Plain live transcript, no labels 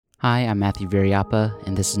Hi, I'm Matthew Viriapa,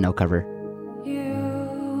 and this is No Cover.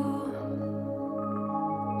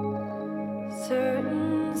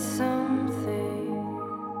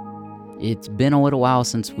 It's been a little while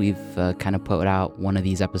since we've kind of put out one of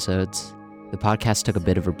these episodes. The podcast took a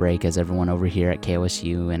bit of a break as everyone over here at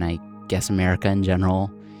KOSU, and I guess America in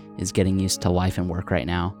general, is getting used to life and work right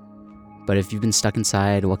now. But if you've been stuck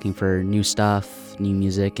inside looking for new stuff, new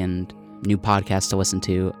music, and new podcasts to listen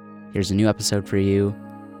to, here's a new episode for you.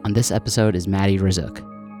 On this episode is Maddie Razook.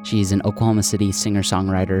 She's an Oklahoma City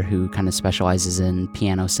singer-songwriter who kind of specializes in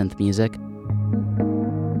piano synth music.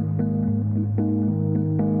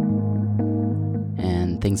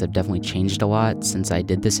 And things have definitely changed a lot since I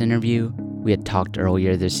did this interview. We had talked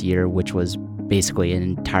earlier this year, which was basically an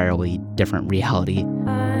entirely different reality.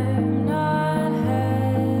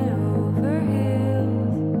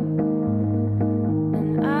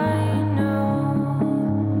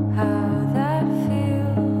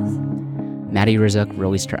 Maddie Razook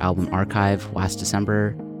released her album Archive last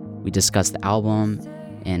December. We discussed the album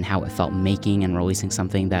and how it felt making and releasing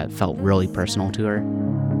something that felt really personal to her.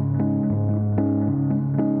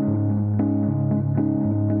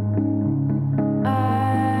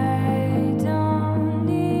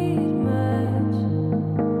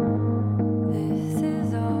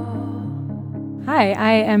 Hi,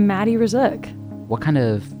 I am Maddie Razook. What kind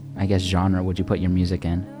of, genre would you put your music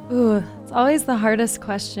in? Ooh, it's always the hardest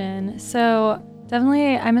question. So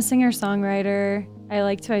definitely I'm a singer-songwriter. I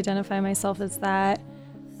like to identify myself as that.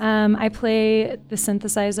 I play the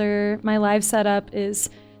synthesizer. My live setup is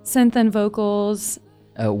synth and vocals.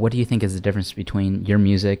 What do you think is the difference between your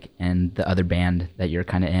music and the other band that you're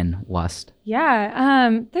kind of in, Lust?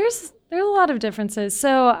 Yeah, there's a lot of differences.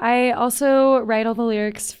 So I also write all the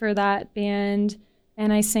lyrics for that band,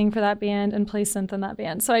 and I sing for that band and play synth in that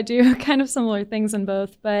band. So I do kind of similar things in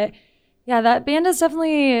both. But yeah, that band is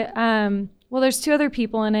definitely, there's two other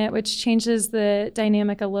people in it, which changes the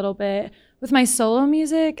dynamic a little bit. With my solo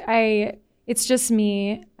music, it's just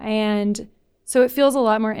me. And so it feels a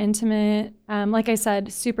lot more intimate. Like I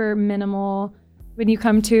said, super minimal. When you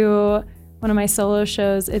come to one of my solo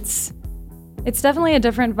shows, it's definitely a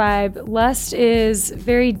different vibe. Lust is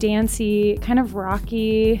very dancey, kind of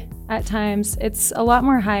rocky at times. It's a lot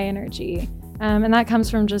more high energy. And that comes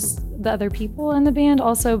from just the other people in the band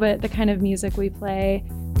also, but the kind of music we play.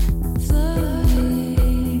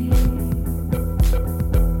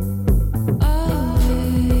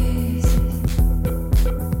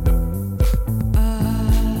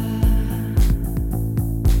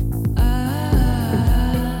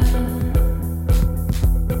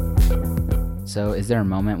 So is there a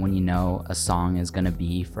moment when you know a song is going to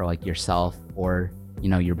be for like yourself or,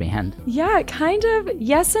 your band? Yeah, kind of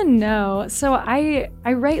yes and no. So I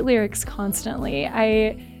write lyrics constantly.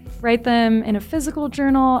 I write them in a physical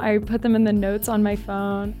journal. I put them in the notes on my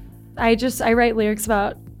phone. I write lyrics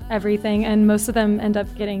about everything, and most of them end up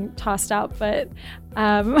getting tossed out. But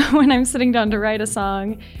when I'm sitting down to write a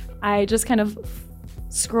song, I just kind of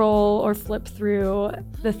scroll or flip through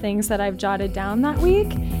the things that I've jotted down that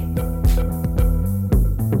week.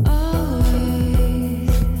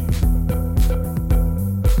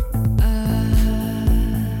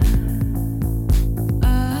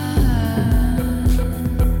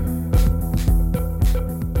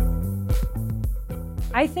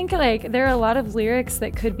 I think there are a lot of lyrics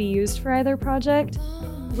that could be used for either project.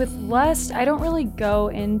 With Lust, I don't really go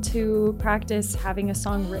into practice having a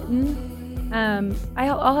song written.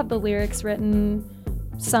 I'll have the lyrics written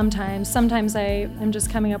sometimes. Sometimes I am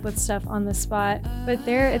just coming up with stuff on the spot. But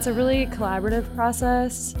it's a really collaborative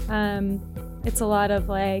process. It's a lot of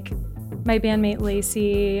my bandmate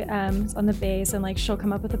Lacey is on the bass, and she'll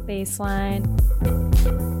come up with a bass line.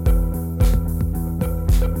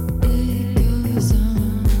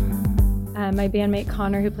 My bandmate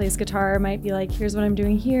Connor, who plays guitar, might be like, here's what I'm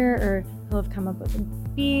doing here, or he'll have come up with a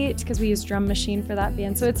beat because we use Drum Machine for that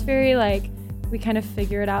band. So it's very we kind of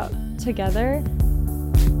figure it out together.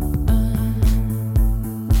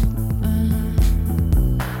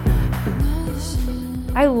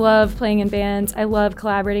 I love playing in bands. I love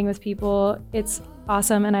collaborating with people. It's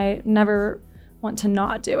awesome, and I never want to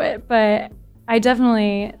not do it. But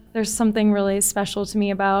there's something really special to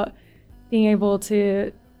me about being able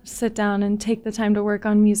to sit down and take the time to work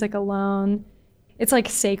on music alone. It's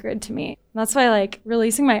sacred to me. That's why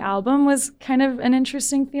releasing my album was kind of an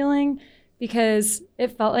interesting feeling, because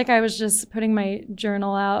it felt like I was just putting my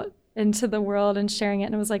journal out into the world and sharing it.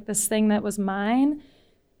 And it was this thing that was mine.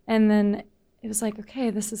 And then it was okay,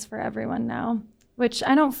 this is for everyone now, which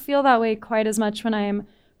I don't feel that way quite as much when I'm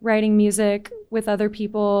writing music with other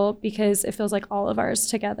people, because it feels like all of ours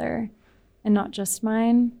together and not just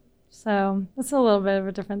mine. So that's a little bit of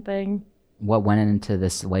a different thing. What went into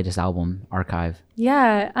this latest album, Archive?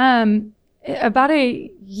 Yeah, about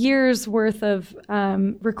a year's worth of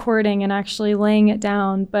recording and actually laying it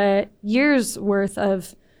down, but years worth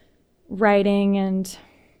of writing and,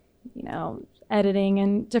 editing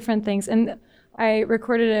and different things. And I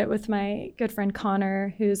recorded it with my good friend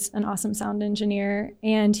Connor, who's an awesome sound engineer,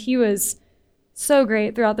 and he was so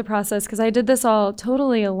great throughout the process because I did this all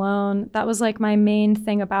totally alone. That was like my main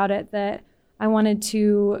thing about it, that I wanted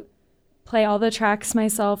to play all the tracks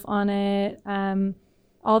myself on it.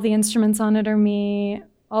 All the instruments on it are me.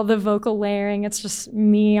 All the vocal layering, it's just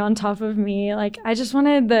me on top of me. Like, I just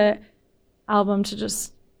wanted the album to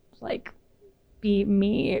just like be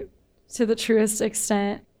me to the truest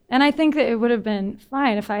extent. And I think that it would have been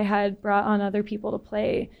fine if I had brought on other people to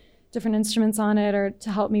play different instruments on it or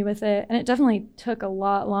to help me with it. And it definitely took a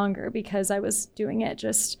lot longer because I was doing it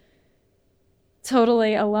just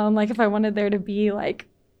totally alone. Like, if I wanted there to be like,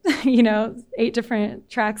 8 different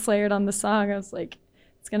tracks layered on the song, I was like,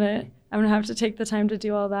 I'm gonna have to take the time to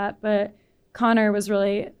do all that. But Connor was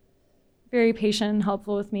really very patient and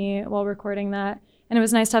helpful with me while recording that. And it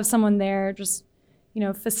was nice to have someone there just,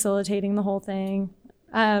 facilitating the whole thing.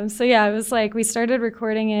 So yeah, it was like we started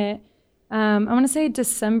recording it, I want to say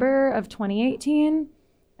December of 2018.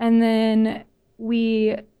 And then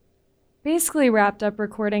we basically wrapped up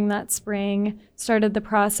recording that spring, started the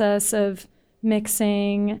process of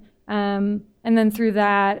mixing. And then through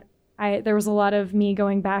that, there was a lot of me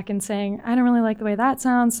going back and saying, I don't really like the way that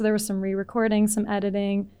sounds. So there was some re-recording, some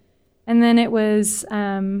editing. And then it was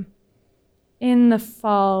in the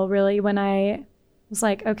fall, really, when I was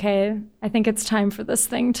like, okay, I think it's time for this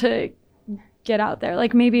thing to get out there.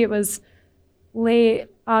 Like, maybe it was late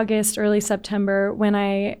August, early September when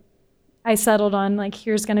I settled on, like,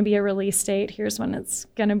 here's going to be a release date. Here's when it's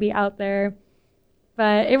going to be out there.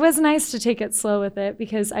 But it was nice to take it slow with it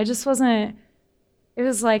because I just wasn't, it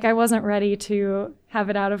was like I wasn't ready to have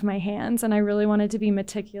it out of my hands, and I really wanted to be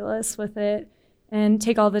meticulous with it and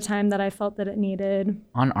take all the time that I felt that it needed.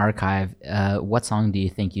 On Archive, what song do you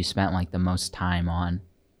think you spent like the most time on?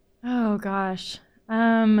 Oh gosh.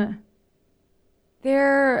 There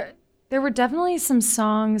were definitely some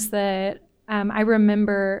songs that I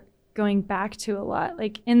remember going back to a lot.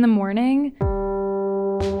 Like In the Morning,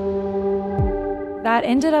 that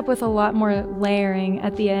ended up with a lot more layering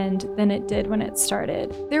at the end than it did when it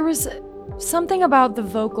started. There was something about the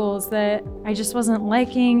vocals that I just wasn't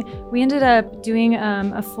liking. We ended up doing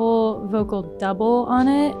a full vocal double on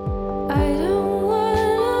it. I don't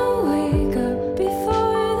wanna wake up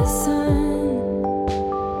before the sun.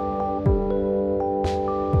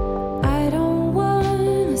 I don't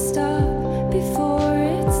wanna stop before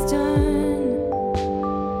it's done.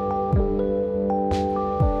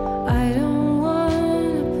 I don't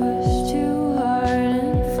wanna push too hard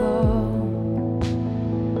and fall.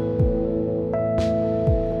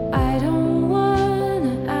 I don't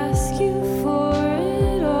wanna ask you for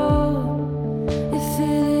it all if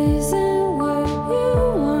it isn't what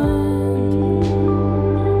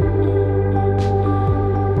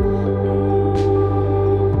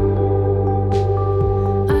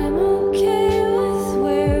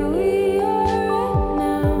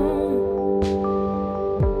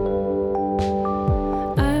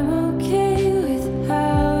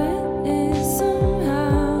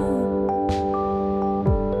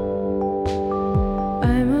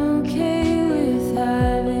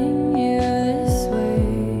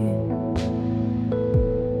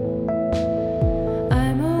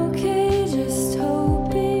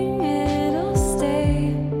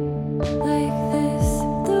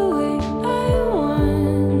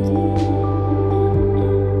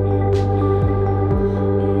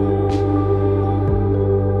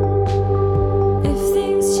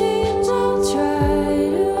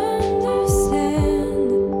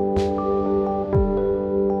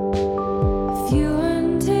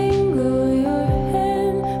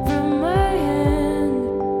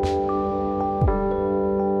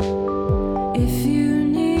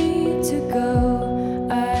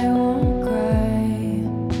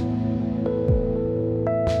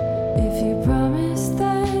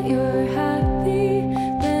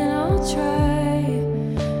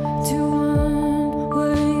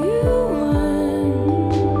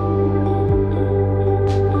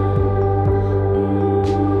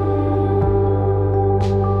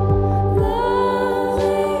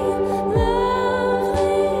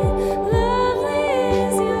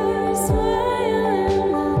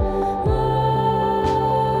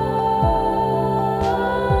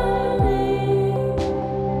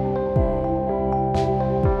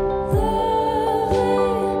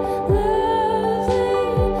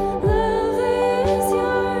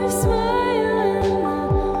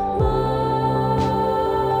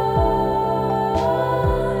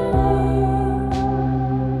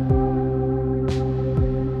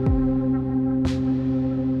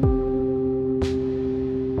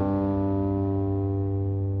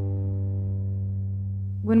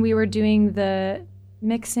were doing the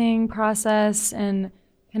mixing process and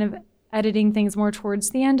kind of editing things more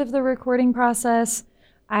towards the end of the recording process,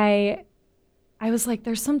 I was like,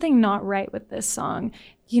 there's something not right with this song.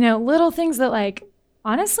 You know, little things that like,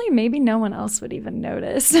 honestly, maybe no one else would even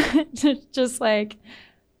notice. Just like,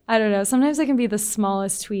 I don't know. Sometimes it can be the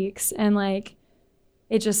smallest tweaks and like,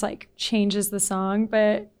 it just like changes the song.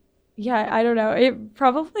 But yeah, I don't know. It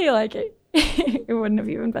probably like, it wouldn't have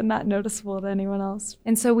even been that noticeable to anyone else.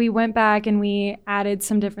 And so we went back and we added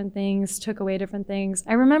some different things, took away different things.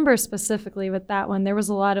 I remember specifically with that one, there was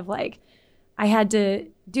a lot of like, I had to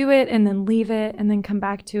do it and then leave it and then come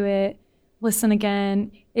back to it, listen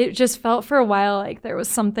again. It just felt for a while like there was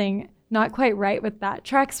something not quite right with that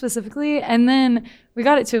track specifically. And then we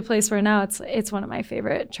got it to a place where now it's one of my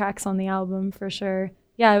favorite tracks on the album for sure.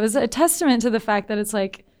 Yeah, it was a testament to the fact that it's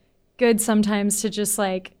like good sometimes to just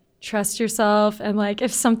like trust yourself, and like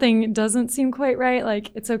if something doesn't seem quite right,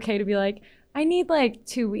 like it's okay to be like, I need like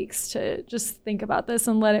 2 weeks to just think about this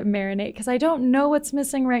and let it marinate, because I don't know what's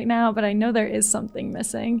missing right now, but I know there is something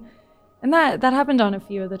missing. And that happened on a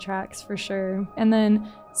few of the tracks for sure. And then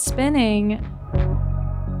Spinning,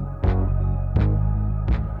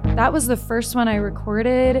 that was the first one I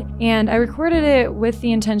recorded, and I recorded it with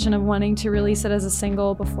the intention of wanting to release it as a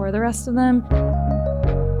single before the rest of them.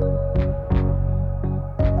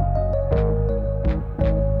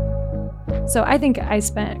 So I think I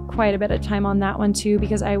spent quite a bit of time on that one too,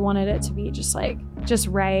 because I wanted it to be just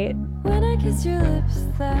right. When I kissed your lips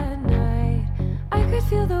that night, I could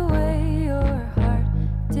feel the way your heart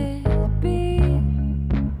did beat.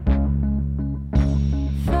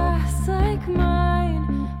 Fast like mine,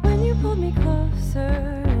 when you pulled me closer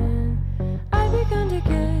and I began to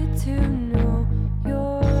get to know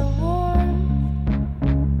your warmth.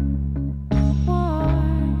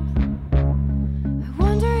 I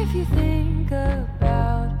wonder if you think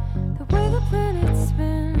about the way the planets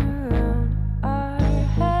spin around our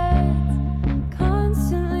heads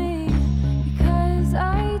constantly, because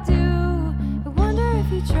I do. I wonder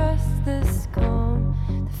if you trust this calm,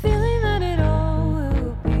 the feeling that it all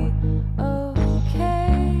will be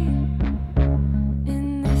okay.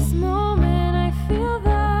 In this moment I feel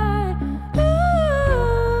that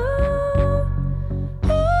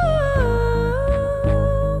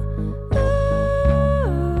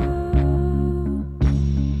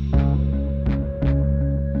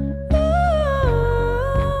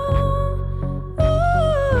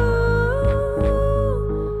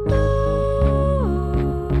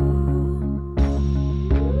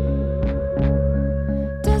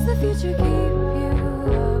does the future keep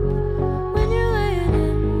you up when you're laying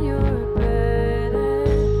in your bed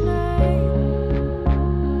at night?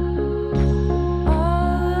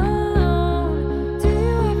 All alone, do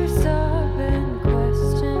you ever stop and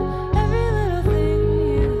question every little thing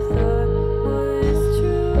you thought was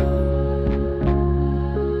true?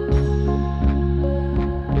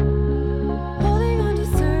 Holding on to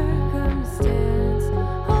circumstance,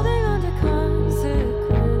 holding on to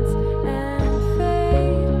consequence and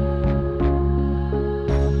fate.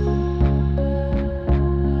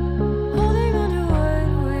 Holding on to what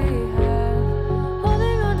we have,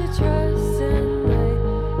 holding on to trust and light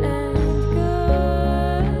and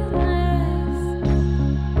goodness.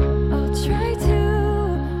 I'll try to.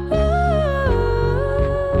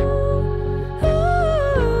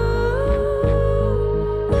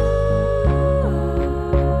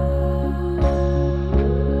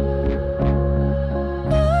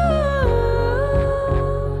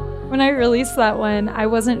 When I released that one, I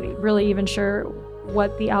wasn't really even sure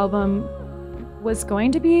what the album was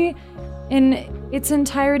going to be in its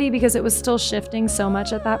entirety, because it was still shifting so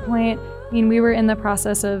much at that point. I mean, we were in the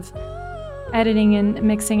process of editing and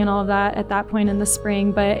mixing and all of that at that point in the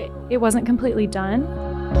spring, but it wasn't completely done.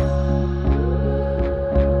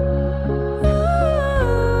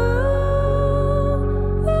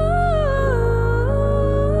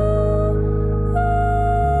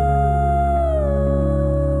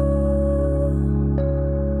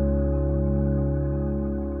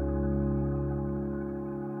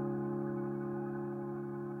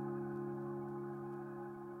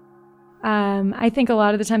 I think a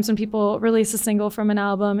lot of the times when people release a single from an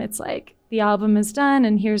album, it's like the album is done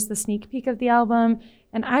and here's the sneak peek of the album.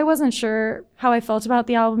 And I wasn't sure how I felt about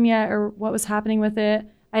the album yet or what was happening with it.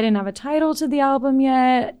 I didn't have a title to the album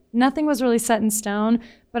yet. Nothing was really set in stone,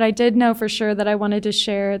 but I did know for sure that I wanted to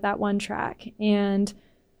share that one track. And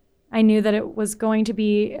I knew that it was going to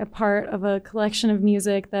be a part of a collection of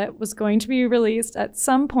music that was going to be released at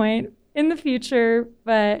some point in the future,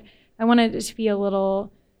 but I wanted it to be a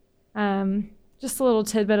little just a little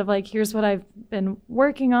tidbit of like, here's what I've been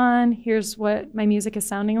working on. Here's what my music is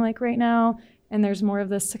sounding like right now. And there's more of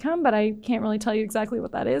this to come, but I can't really tell you exactly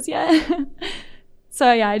what that is yet.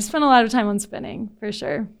 So yeah, I just spent a lot of time on spinning for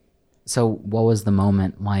sure. So what was the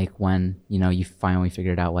moment like when, you finally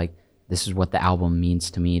figured out like, this is what the album means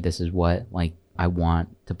to me. This is what like I want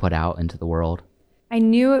to put out into the world? I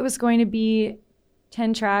knew it was going to be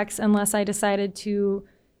 10 tracks unless I decided to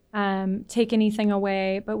take anything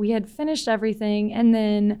away, but we had finished everything. And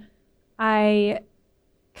then I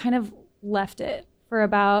kind of left it for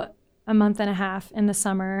about a month and a half in the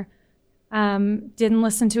summer. Didn't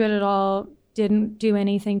listen to it at all. Didn't do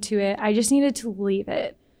anything to it. I just needed to leave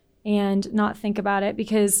it and not think about it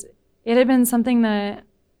because it had been something that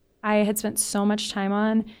I had spent so much time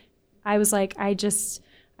on. I was like, I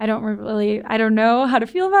don't know how to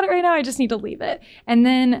feel about it right now. I just need to leave it. And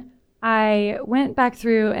then I went back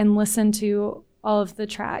through and listened to all of the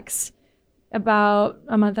tracks about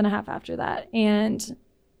a month and a half after that. And,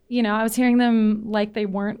 I was hearing them like they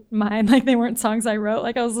weren't mine, like they weren't songs I wrote.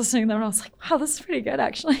 Like I was listening to them and I was like, wow, this is pretty good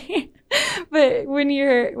actually. But when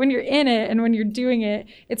you're in it and when you're doing it,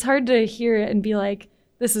 it's hard to hear it and be like,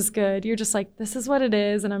 this is good. You're just like, this is what it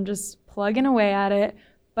is. And I'm just plugging away at it.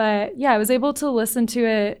 But yeah, I was able to listen to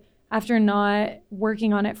it after not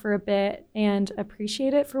working on it for a bit and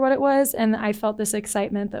appreciate it for what it was. And I felt this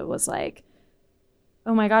excitement that was like,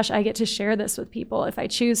 oh my gosh, I get to share this with people if I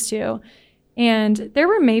choose to. And there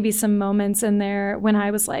were maybe some moments in there when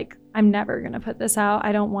I was like, I'm never going to put this out.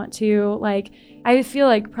 I don't want to. Like, I feel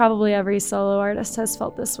like probably every solo artist has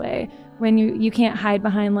felt this way when you can't hide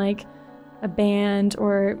behind like a band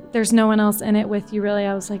or there's no one else in it with you really.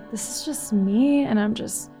 I was like, this is just me and I'm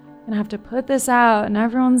just going to have to put this out and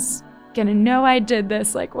everyone's going to know I did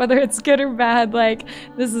this, like whether it's good or bad, like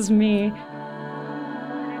this is me.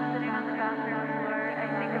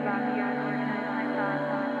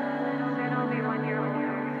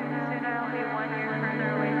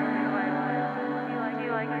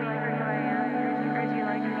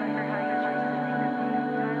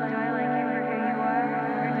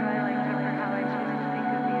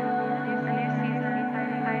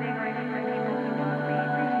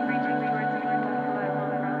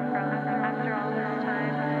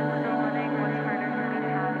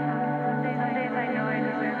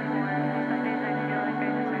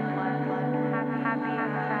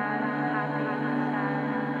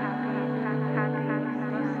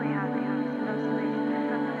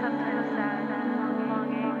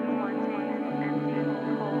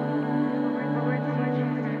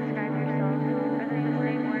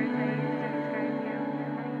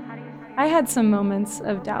 I had some moments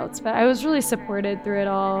of doubts, but I was really supported through it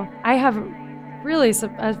all. I have really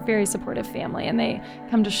a very supportive family, and they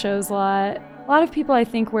come to shows a lot. A lot of people I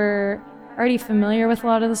think were already familiar with a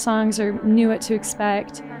lot of the songs or knew what to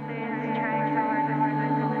expect.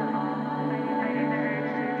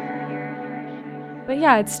 But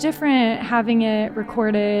yeah, it's different having it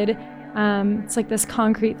recorded. It's like this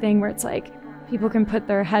concrete thing where it's like people can put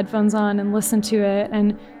their headphones on and listen to it,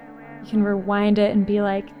 and you can rewind it and be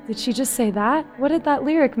like, did she just say that? What did that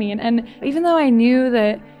lyric mean? And even though I knew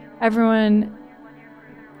that everyone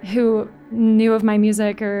who knew of my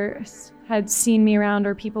music or had seen me around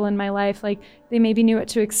or people in my life, like they maybe knew what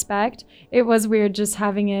to expect, it was weird just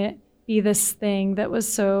having it be this thing that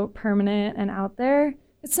was so permanent and out there.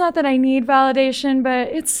 It's not that I need validation, but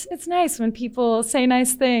it's nice when people say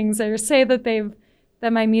nice things or say that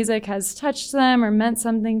my music has touched them or meant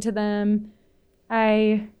something to them.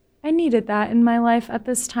 I needed that in my life at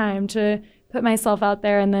this time to put myself out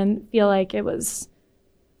there and then feel like it was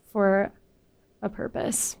for a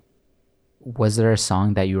purpose. Was there a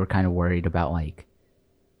song that you were kind of worried about, like,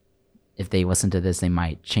 if they listen to this, they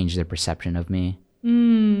might change their perception of me?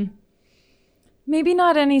 Maybe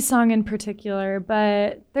not any song in particular,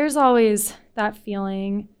 but there's always that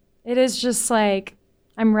feeling. It is just like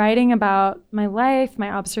I'm writing about my life,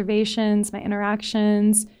 my observations, my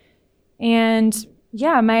interactions, and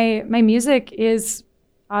yeah, my music is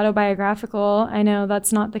autobiographical. I know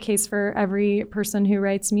that's not the case for every person who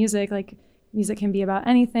writes music. Like, music can be about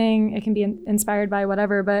anything. It can be inspired by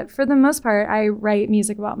whatever. But for the most part, I write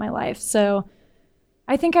music about my life. So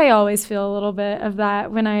I think I always feel a little bit of that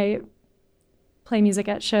when I play music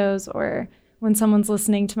at shows or when someone's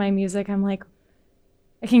listening to my music. I'm like,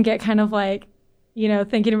 I can get kind of like,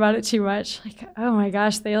 thinking about it too much. Like, oh my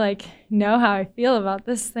gosh, they like know how I feel about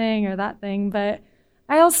this thing or that thing. But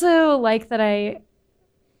I also like that I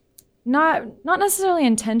not necessarily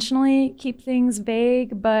intentionally keep things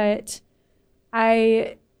vague, but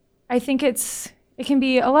I think it can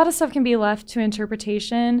be, a lot of stuff can be left to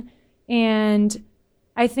interpretation, and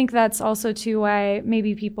I think that's also too why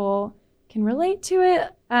maybe people can relate to it.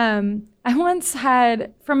 I once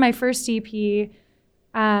had, from my first EP,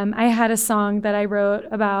 I had a song that I wrote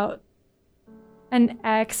about an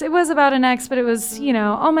ex. It was about an ex, but it was,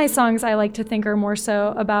 all my songs I like to think are more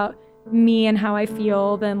so about me and how I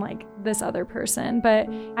feel than like this other person. But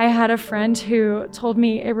I had a friend who told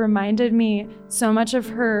me it reminded me so much of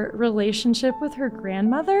her relationship with her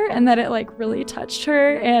grandmother and that it like really touched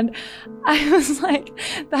her. And I was like,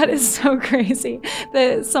 that is so crazy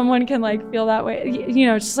that someone can like feel that way.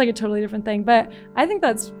 It's just like a totally different thing. But I think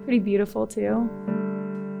that's pretty beautiful too.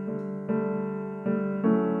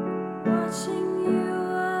 Watching you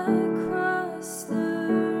across the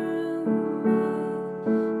room,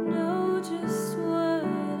 I know just what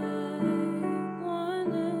I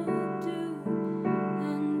wanna do,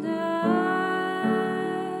 and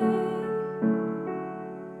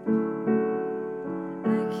I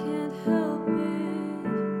can't help it.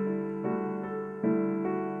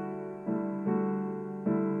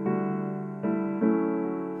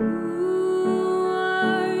 Who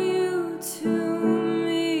are you to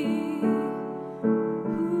me?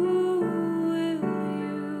 Who will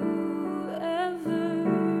you ever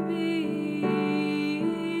be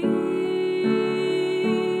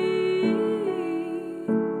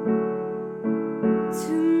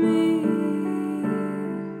to me?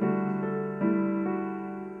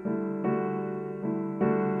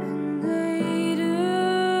 And later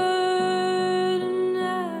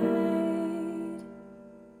tonight,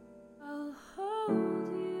 I'll hold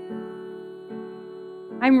you.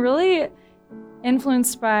 I'm really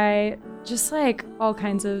influenced by just like all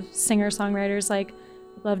kinds of singer-songwriters. Like, I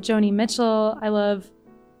love Joni Mitchell. I love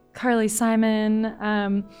Carly Simon.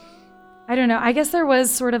 I don't know. I guess there was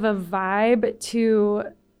sort of a vibe to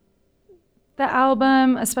the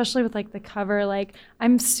album, especially with like the cover. Like,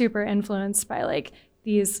 I'm super influenced by like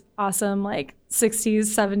these awesome like 60s,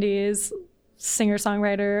 70s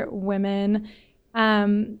singer-songwriter women.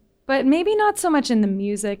 But maybe not so much in the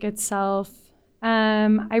music itself.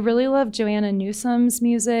 I really love Joanna Newsom's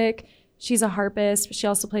music. She's a harpist, but she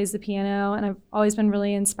also plays the piano. And I've always been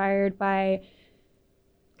really inspired by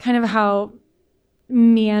kind of how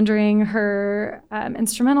meandering her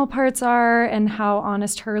instrumental parts are and how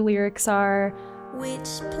honest her lyrics are.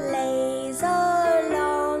 Which plays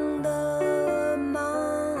along the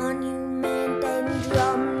monument and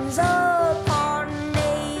drums upon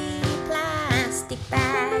a plastic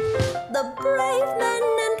bag. The brave men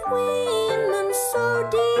and women so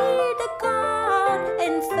dear to God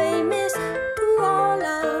and famous to all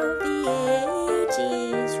of the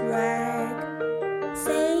ages rag,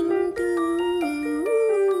 saying, do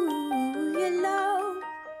you love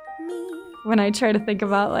me? When I try to think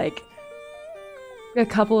about like a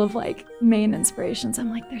couple of like main inspirations, I'm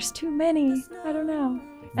like, there's too many. I don't know.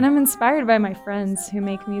 And I'm inspired by my friends who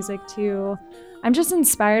make music too. I'm just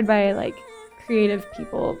inspired by like creative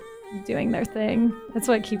people doing their thing. That's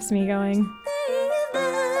what keeps me going. The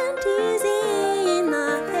event is in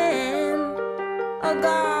the hand of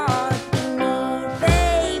God beneath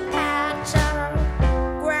a patch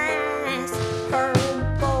of grass, her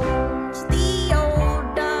bones, the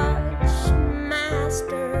old Dutch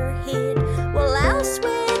master hid. Well,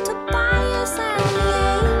 elsewhere Tobias and the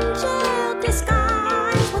angel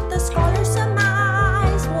disguised what the scholar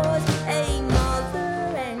surmised was a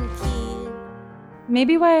mother and kid.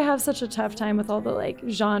 Maybe why I have such a tough time with all the like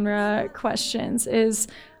genre questions is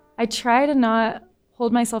I try to not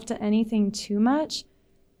hold myself to anything too much.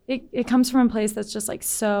 It comes from a place that's just like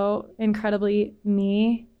so incredibly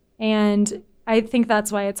me. And I think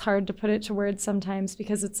that's why it's hard to put it to words sometimes,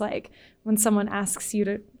 because it's like when someone asks you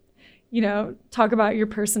to, talk about your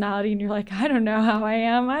personality and you're like, I don't know how I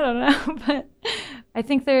am. I don't know. But I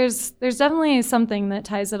think there's definitely something that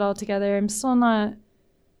ties it all together. I'm still not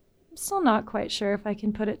quite sure if I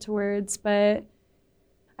can put it to words, but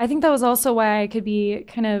I think that was also why I could be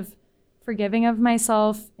kind of forgiving of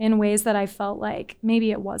myself in ways that I felt like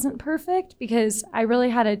maybe it wasn't perfect, because I really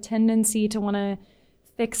had a tendency to want to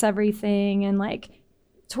fix everything. And like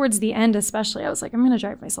towards the end, especially, I was like, I'm going to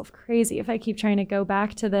drive myself crazy if I keep trying to go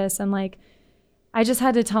back to this. And like, I just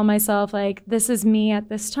had to tell myself like, this is me at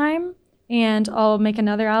this time, and I'll make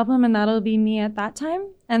another album and that'll be me at that time.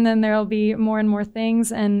 And then there'll be more and more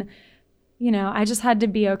things. And I just had to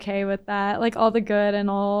be okay with that. Like all the good and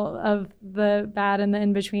all of the bad and the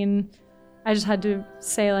in-between, I just had to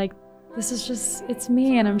say like, this is just, it's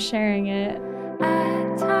me and I'm sharing it.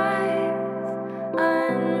 At times,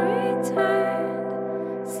 unreturned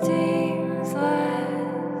stings less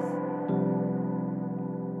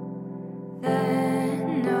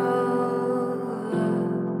than no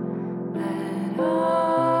love at all.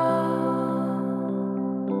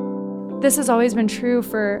 this has always been true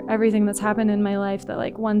for everything that's happened in my life, that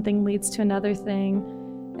like one thing leads to another thing.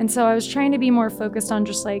 And so I was trying to be more focused on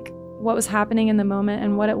just like what was happening in the moment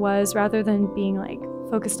and what it was, rather than being like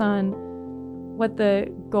focused on what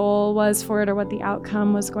the goal was for it or what the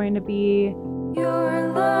outcome was going to be.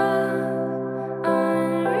 Your love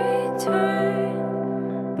unreturned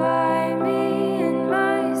by me in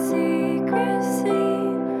my secrecy,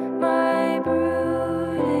 my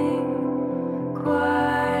brooding,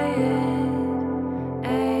 quiet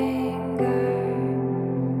anger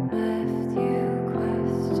left you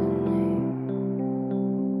questioning.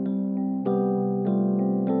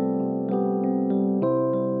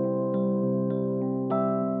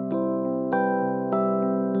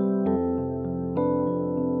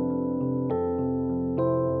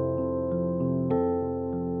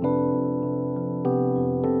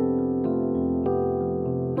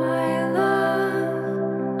 My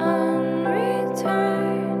love unreturned,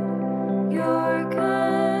 your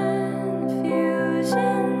confusion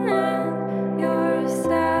and your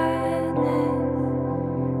sadness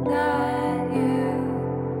that you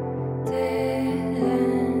didn't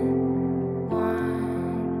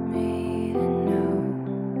want me to know.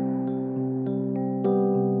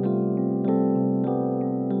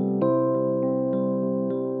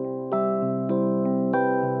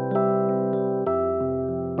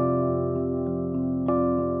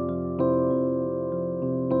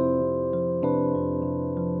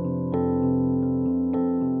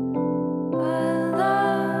 A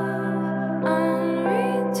love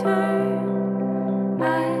unreturned,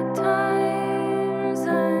 at times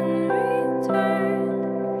unreturned,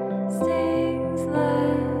 stings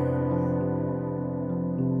less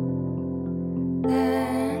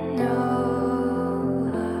than no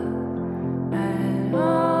love at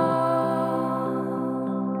all.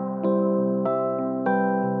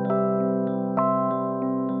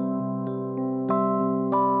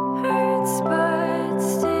 Hurts but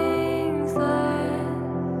stings less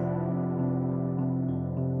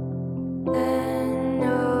than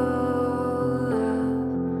no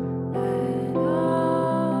love at all.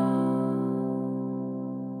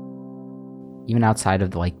 Even outside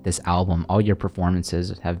of like this album, all your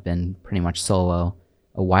performances have been pretty much solo.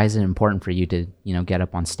 Why is it important for you to, get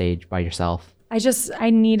up on stage by yourself? I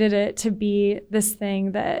needed it to be this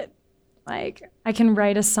thing that like I can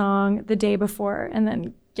write a song the day before and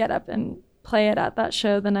then get up and play it at that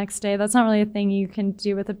show the next day. That's not really a thing you can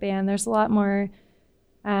do with a band. There's a lot more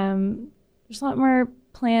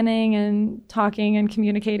planning and talking and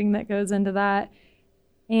communicating that goes into that.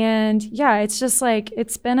 And yeah, it's just like,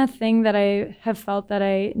 it's been a thing that I have felt that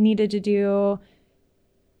I needed to do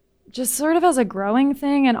just sort of as a growing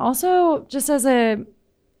thing, and also just as a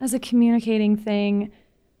communicating thing.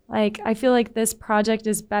 Like, I feel like this project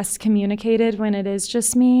is best communicated when it is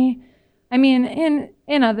just me. I mean,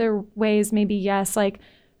 in other ways, maybe yes, like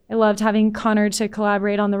I loved having Connor to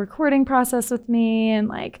collaborate on the recording process with me, and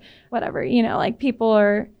like whatever, like people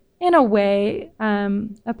are in a way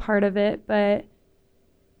a part of it, but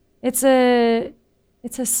it's a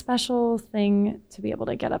special thing to be able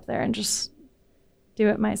to get up there and just do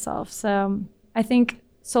it myself. So I think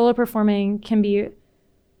solo performing can be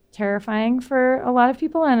terrifying for a lot of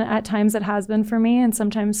people, and at times it has been for me, and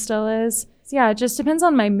sometimes still is. So yeah, it just depends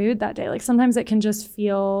on my mood that day. Like sometimes it can just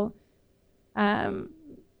feel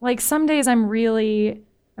like some days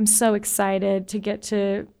I'm so excited to get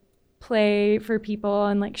to play for people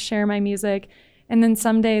and like share my music. And then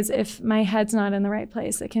some days if my head's not in the right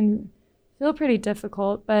place, it can feel pretty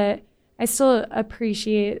difficult, but I still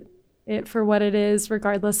appreciate it for what it is,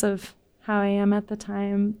 regardless of how I am at the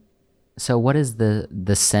time. So what is the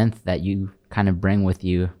synth that you kind of bring with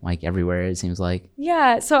you like everywhere, it seems like?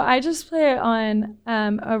 Yeah, so I just play it on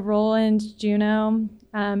a Roland Juno.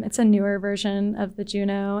 It's a newer version of the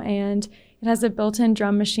Juno, and it has a built-in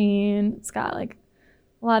drum machine. It's got like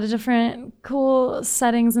a lot of different cool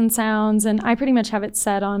settings and sounds, and I pretty much have it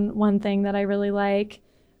set on one thing that I really like,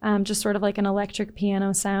 just sort of like an electric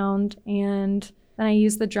piano sound. And then I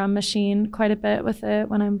use the drum machine quite a bit with it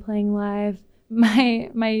when I'm playing live.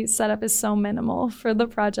 My setup is so minimal for the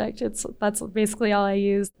project. That's basically all I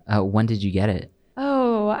use. When did you get it?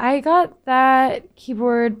 Oh, I got that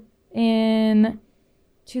keyboard in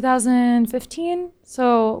 2015.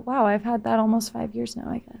 So wow, I've had that almost 5 years now,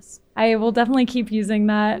 I guess. I will definitely keep using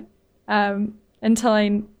that until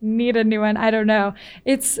I need a new one. I don't know.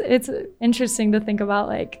 It's interesting to think about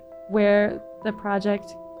like where the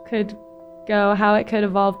project could go, how it could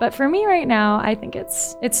evolve. But for me right now, I think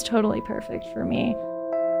it's totally perfect for me.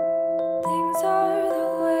 Things are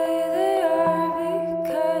the way they are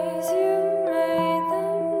because you made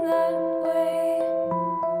them that way.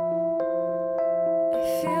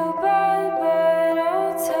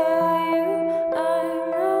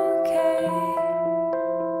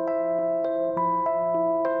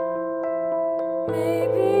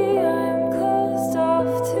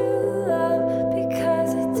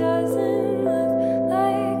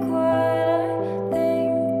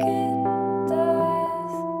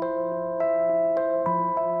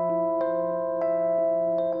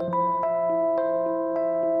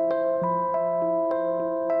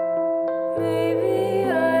 Maybe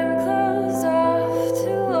I'm closed off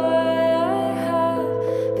to what I have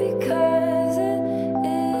because it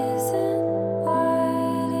isn't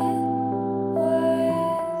what it was.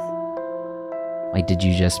 Like, did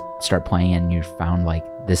you just start playing and you found like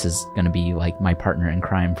this is gonna be like my partner in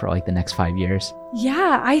crime for like the next 5 years?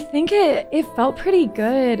 Yeah, I think it felt pretty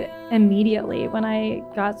good immediately when I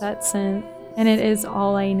got that synth, and it is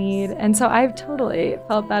all I need. And so I've totally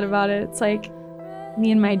felt that about it. It's like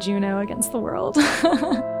me and my Juno against the world. The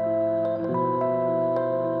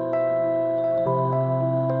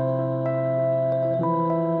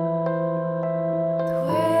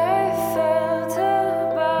way I felt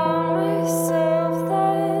about myself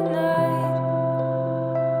that night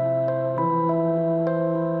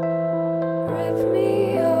rip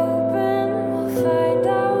me open, we'll find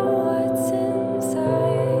out what's inside.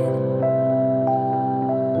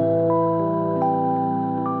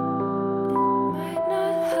 It might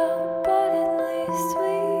not help, but at least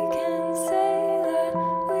we can say that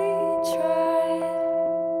we tried.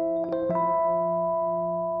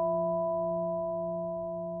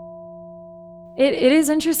 It is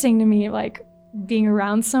interesting to me, like being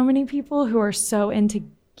around so many people who are so into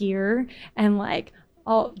gear and like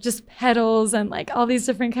all just pedals and like all these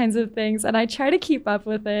different kinds of things. And I try to keep up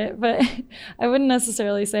with it, but I wouldn't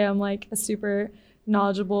necessarily say I'm like a super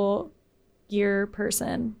knowledgeable gear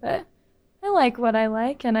person. But I like what I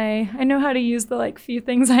like, and I know how to use the like few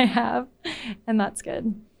things I have, and that's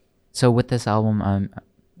good. So with this album,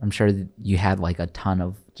 I'm sure that you had like a ton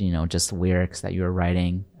of, just lyrics that you were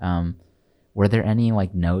writing. Were there any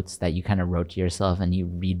like notes that you kind of wrote to yourself and you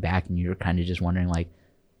read back and you're kind of just wondering like,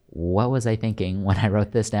 what was I thinking when I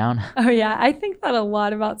wrote this down? Oh yeah, I think that a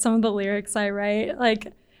lot about some of the lyrics I write.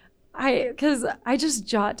 Like because I just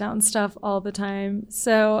jot down stuff all the time.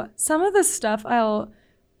 So some of the stuff I'll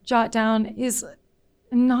jot down is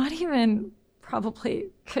not even probably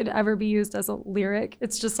could ever be used as a lyric.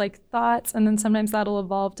 It's just like thoughts, and then sometimes that'll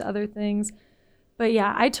evolve to other things. But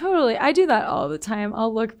yeah, I do that all the time.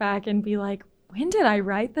 I'll look back and be like, when did I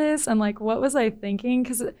write this? And like, what was I thinking?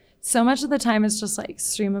 Because so much of the time it's just like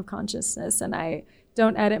stream of consciousness, and I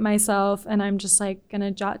don't edit myself, and I'm just like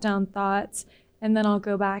gonna jot down thoughts, and then I'll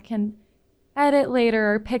go back and edit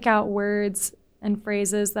later or pick out words and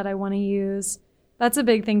phrases that I want to use. That's a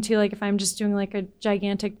big thing too. Like if I'm just doing like a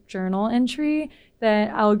gigantic journal entry,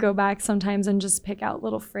 that I'll go back sometimes and just pick out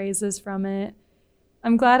little phrases from it.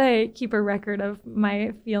 I'm glad I keep a record of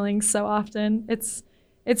my feelings so often. It's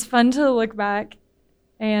fun to look back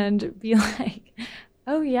and be like,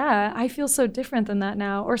 oh yeah, I feel so different than that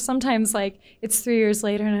now. Or sometimes like it's 3 years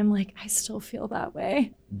later and I'm like, I still feel that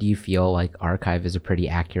way. Do you feel like Archive is a pretty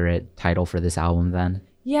accurate title for this album then?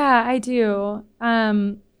 Yeah, I do.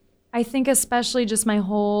 I think especially just my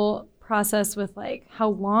whole process with like how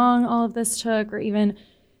long all of this took, or even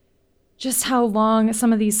just how long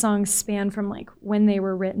some of these songs span from like when they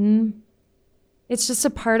were written. It's just a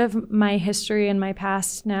part of my history and my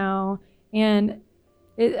past now. And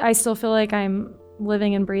I still feel like I'm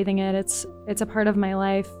living and breathing it. It's a part of my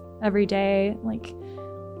life every day. Like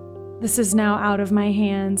this is now out of my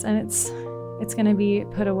hands, and it's gonna be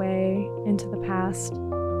put away into the past.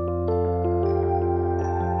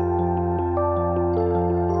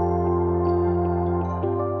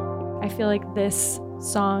 I feel like this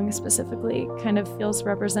song specifically kind of feels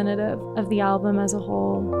representative of the album as a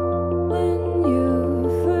whole. When you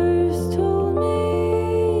first told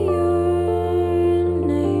me your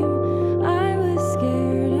name, I was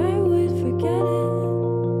scared I would forget it.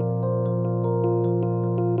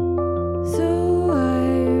 So I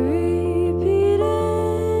repeated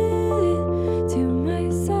it to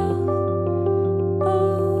myself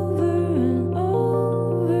over and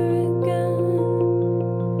over again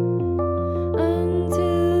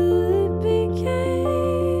until it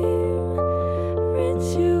became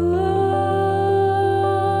ritual.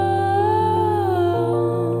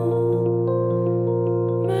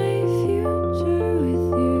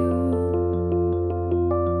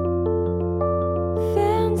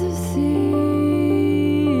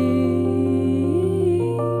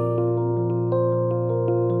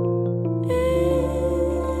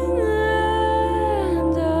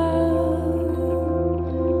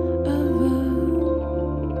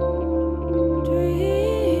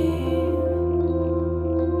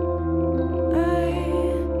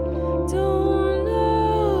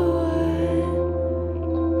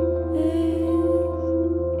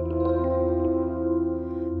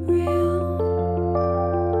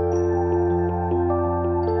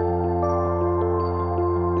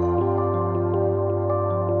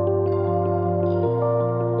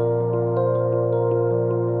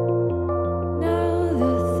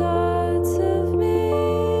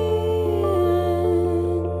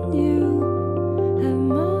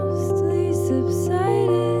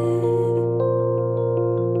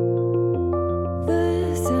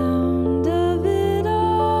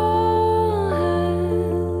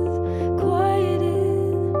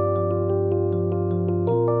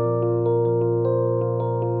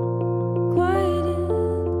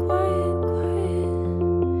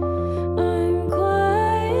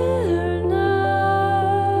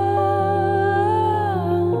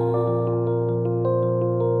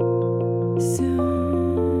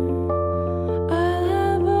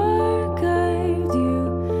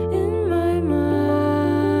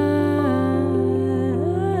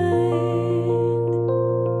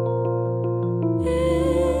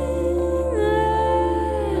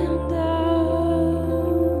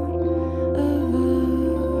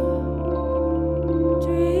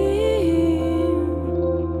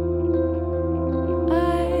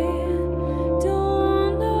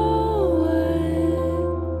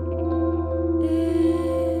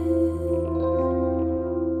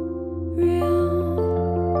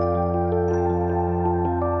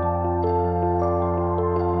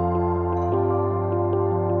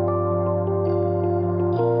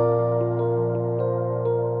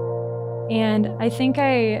 And I think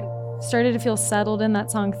I started to feel settled in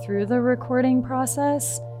that song through the recording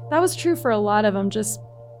process. That was true for a lot of them, just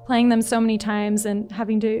playing them so many times and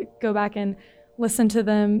having to go back and listen to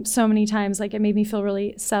them so many times. Like, it made me feel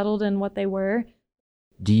really settled in what they were.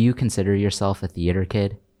 Do you consider yourself a theater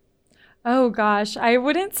kid? Oh gosh, I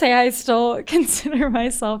wouldn't say I still consider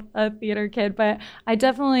myself a theater kid, but I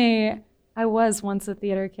was once a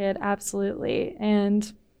theater kid, absolutely,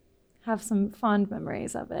 and have some fond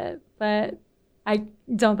memories of it. But I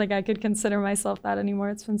don't think I could consider myself that anymore.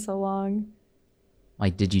 It's been so long.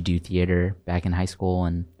 Like, did you do theater back in high school?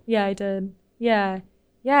 And Yeah, I did. Yeah,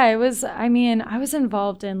 I was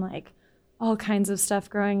involved in like all kinds of stuff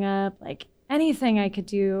growing up, like anything I could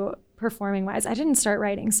do performing wise. I didn't start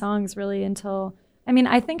writing songs really until,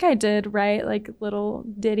 I think I did write like little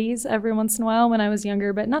ditties every once in a while when I was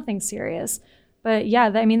younger, but nothing serious. But yeah,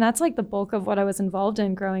 that's like the bulk of what I was involved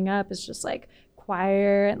in growing up, is just like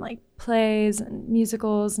choir and like plays and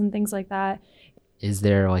musicals and things like that. is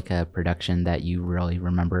there like a production that you really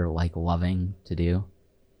remember like loving to do?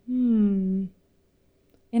 In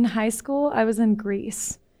high school, I was in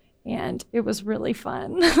Greece, and it was really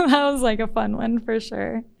fun. That was like a fun one for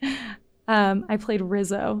sure. I played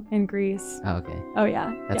Rizzo in Greece. Oh, okay. Oh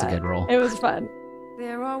yeah. That's a good role. It was fun.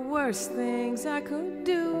 There are worse things I could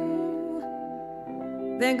do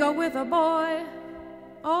than go with a boy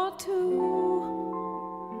or two.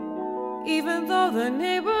 Even though the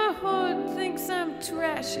neighborhood thinks I'm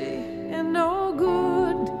trashy and no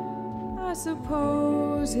good, I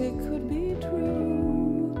suppose it could be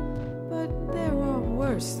true. But there are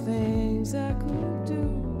worse things I could do.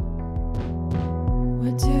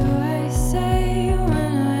 What do I say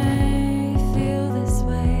when I feel this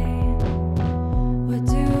way? What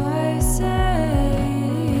do I say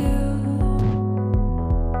to you?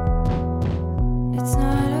 It's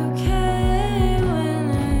not okay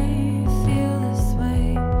when I feel this way.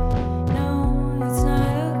 No, it's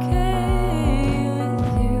not okay with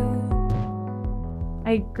you.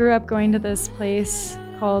 I grew up going to this place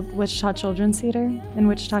called Wichita Children's Theater in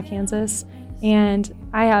Wichita, Kansas, and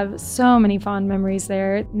I have so many fond memories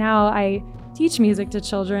there. Now I teach music to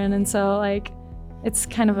children, and so like it's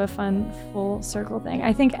kind of a fun full circle thing.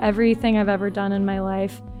 I think everything I've ever done in my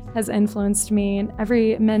life has influenced me, and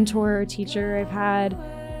every mentor or teacher I've had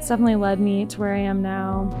has definitely led me to where I am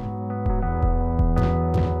now.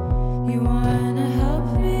 You wanna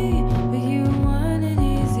help me, but you want an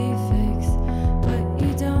easy fix. What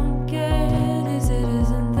you don't get is it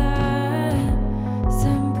isn't that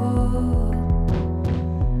simple.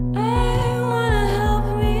 I wanna help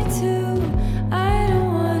me too. I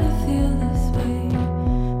don't wanna feel this way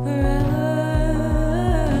forever.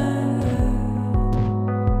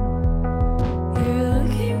 You're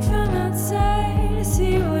looking from outside to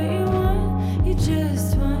see what you want. You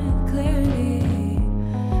just want clarity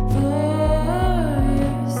for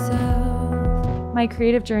yourself. My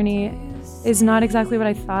creative journey is not exactly what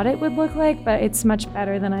I thought it would look like, but it's much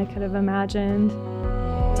better than I could have imagined.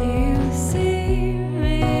 Do you see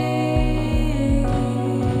me?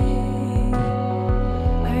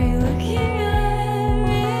 Are you looking at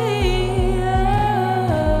me?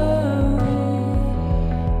 Oh,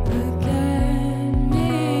 look at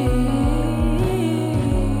me.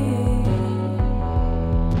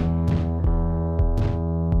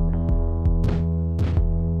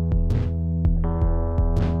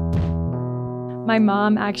 My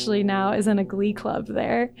mom actually now is in a glee club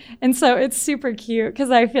there. And so it's super cute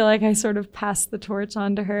because I feel like I sort of passed the torch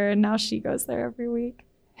on to her, and now she goes there every week.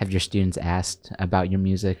 Have your students asked about your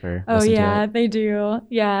music or Oh listened yeah, to it? they do.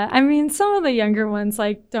 Yeah. Some of the younger ones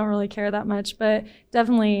like don't really care that much, but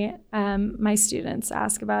definitely my students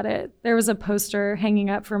ask about it. There was a poster hanging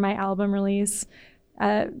up for my album release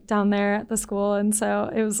down there at the school, and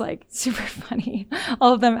so it was like super funny.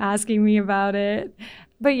 All of them asking me about it.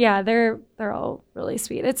 But yeah, they're all really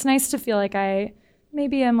sweet. It's nice to feel like I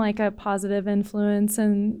maybe am like a positive influence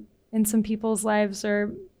in some people's lives,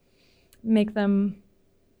 or make them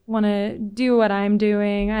want to do what I'm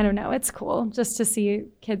doing. I don't know. It's cool just to see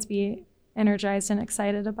kids be energized and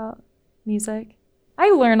excited about music.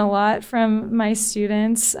 I learn a lot from my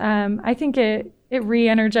students. I think it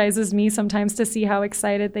re-energizes me sometimes to see how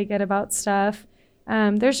excited they get about stuff.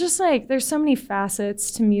 There's so many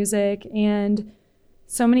facets to music and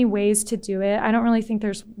so many ways to do it. I don't really think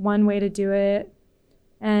there's one way to do it.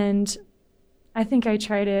 And I think I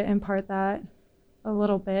try to impart that a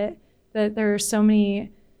little bit, that there are so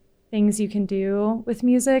many things you can do with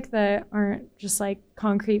music that aren't just like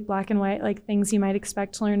concrete black and white, like things you might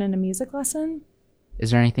expect to learn in a music lesson.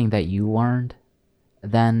 Is there anything that you learned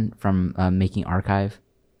then from making Archive?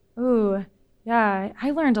 Ooh, Yeah,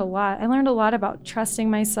 I learned a lot. I learned a lot about trusting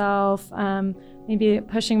myself, maybe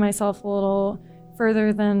pushing myself a little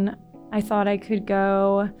further than I thought I could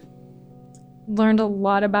go. Learned a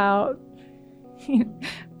lot about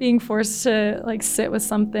being forced to like sit with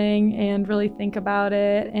something and really think about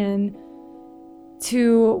it, and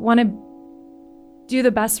to want to do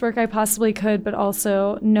the best work I possibly could, but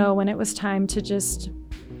also know when it was time to just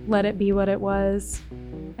let it be what it was.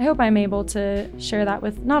 I hope I'm able to share that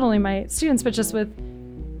with not only my students, but just with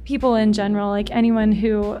people in general, like anyone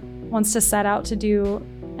who wants to set out to do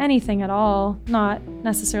anything at all, not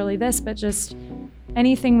necessarily this, but just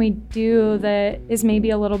anything we do that is maybe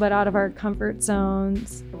a little bit out of our comfort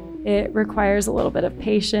zones. It requires a little bit of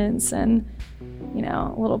patience and,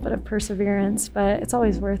 a little bit of perseverance, but it's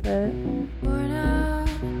always worth it. Worn out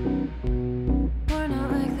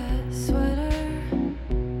like that sweater.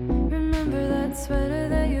 Remember that sweater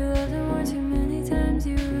that you loved and wore too many times,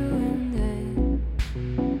 you ruined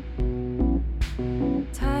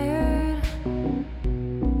it. Tired,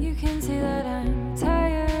 you can see that I'm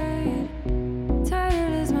tired.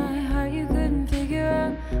 Tired is my heart, you couldn't figure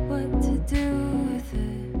out what to do with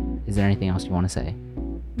it. Is there anything else you want to say?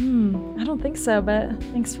 I don't think so, but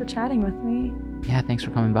thanks for chatting with me. Yeah, thanks for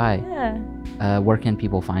coming by. Yeah. Where can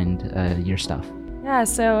people find your stuff? Yeah,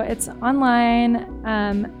 so it's online,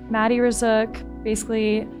 Maddie Razook,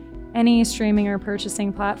 basically any streaming or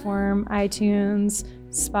purchasing platform, iTunes,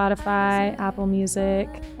 Spotify, Apple Music,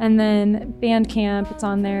 and then Bandcamp, it's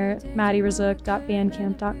on there,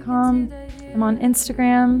 maddieраzook.bandcamp.com. I'm on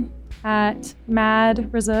Instagram at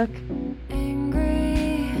madrazook.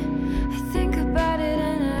 Angry, I think about it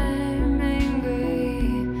and I'm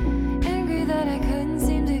angry that I couldn't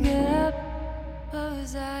seem to get up. What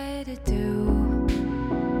was I to do?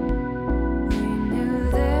 We knew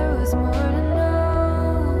there was more to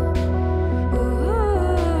know. Ooh,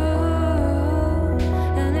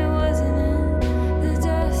 and it wasn't in the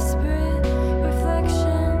desperate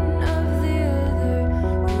reflection of the other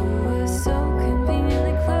who was so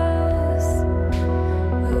conveniently close.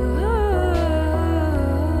 Ooh,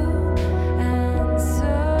 and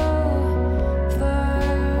so far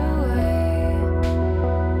away.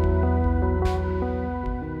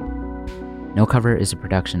 No Cover is a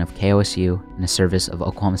production of KOSU and a service of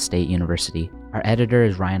Oklahoma State University. Our editor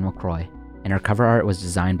is Ryan McCroy, and our cover art was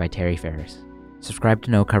designed by Terry Ferris. Subscribe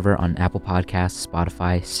to No Cover on Apple Podcasts,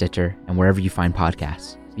 Spotify, Stitcher, and wherever you find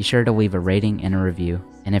podcasts. Be sure to leave a rating and a review,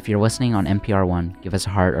 and if you're listening on NPR One, give us a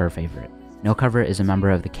heart or a favorite. No Cover is a member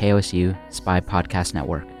of the KOSU Spy Podcast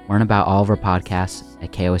Network. Learn about all of our podcasts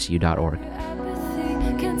at kosu.org.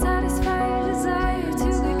 Apathy can't satisfy your desire to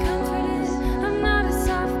be comforted. I'm not a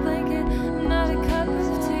soft blanket, I'm not a cup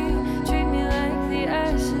of tea. Treat me like the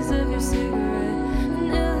ashes of your cigarette,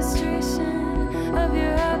 an illustration of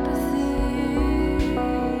your apathy.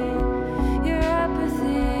 Your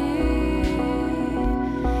apathy.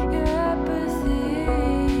 Your apathy.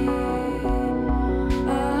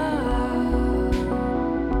 Oh.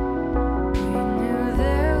 We knew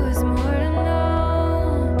there was more to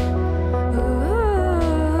know. Ooh,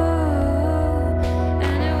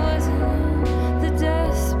 and it wasn't the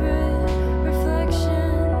desperate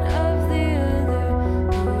reflection of the other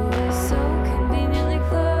who was so conveniently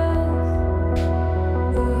close.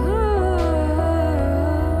 Ooh,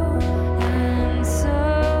 and so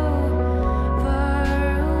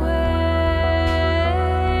far away.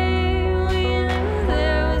 We knew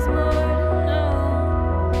there was more to know.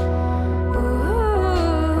 Ooh,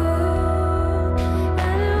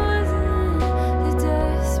 and it wasn't the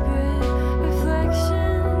desperate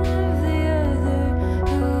reflection of the other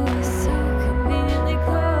who was so conveniently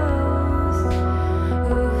close.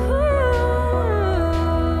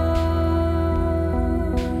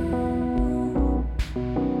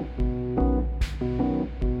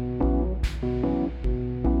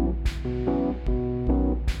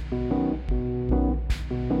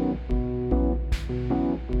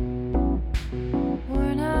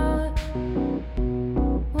 Worn out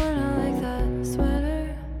like that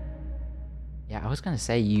sweater. Yeah, I was going to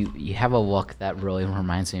say, you have a look that really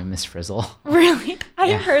reminds me of Miss Frizzle. Really? I've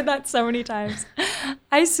Yeah. heard that so many times.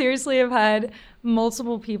 I seriously have had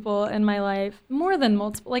multiple people in my life, more than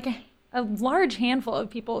multiple, like a large handful of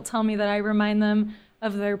people tell me that I remind them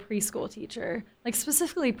of their preschool teacher, like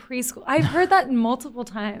specifically preschool. I've heard that multiple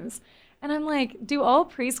times. And I'm like, do all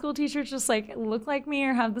preschool teachers just like look like me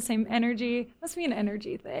or have the same energy? Must be an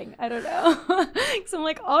energy thing. I don't know. So I'm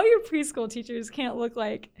like, all your preschool teachers can't look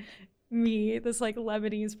like me, this like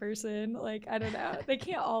Lebanese person. Like, I don't know. They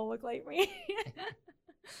can't all look like me.